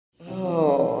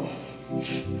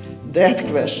That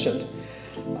question.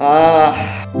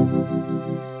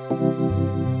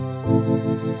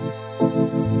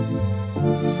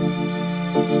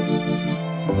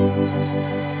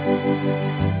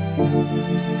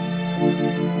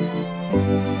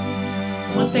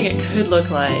 One thing it could look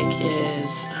like is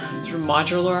sort of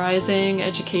modularizing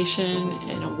education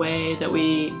in a way that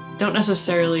we don't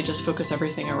necessarily just focus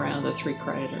everything around the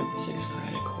 3-credit or the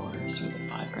 6-credit course or the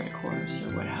 5-credit course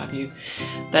or what have you.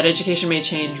 That education may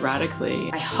change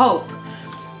radically. I hope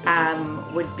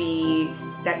would be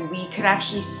that we could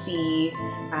actually see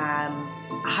a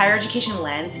higher education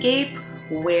landscape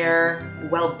where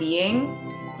well-being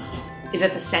is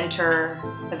at the center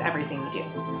of everything we do.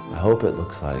 I hope it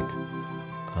looks like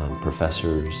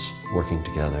professors working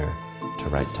together to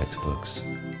write textbooks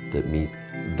that meet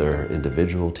their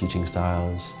individual teaching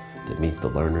styles, that meet the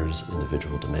learner's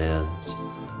individual demands,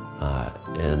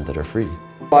 and that are free.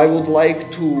 I would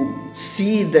like to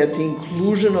see that the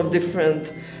inclusion of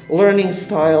different learning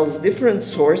styles, different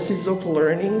sources of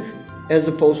learning, as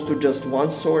opposed to just one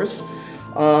source,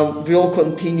 will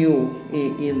continue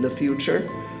in the future.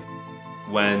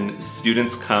 When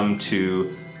students come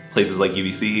to places like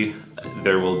UBC,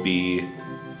 there will be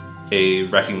a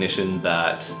recognition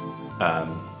that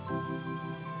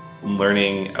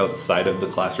learning outside of the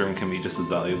classroom can be just as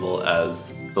valuable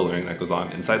as the learning that goes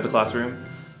on inside the classroom.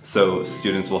 So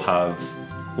students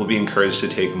will be encouraged to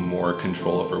take more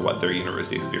control over what their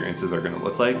university experiences are going to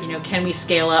look like. You know, can we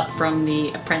scale up from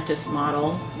the apprentice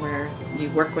model where you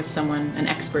work with someone, an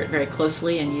expert, very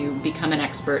closely and you become an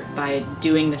expert by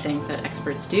doing the things that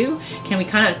experts do? Can we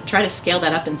kind of try to scale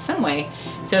that up in some way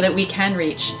so that we can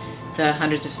reach the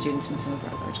hundreds of students in some of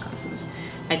our large classes?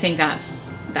 I think that's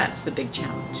the big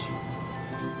challenge.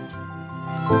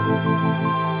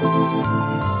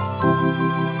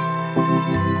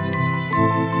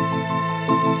 Thank you.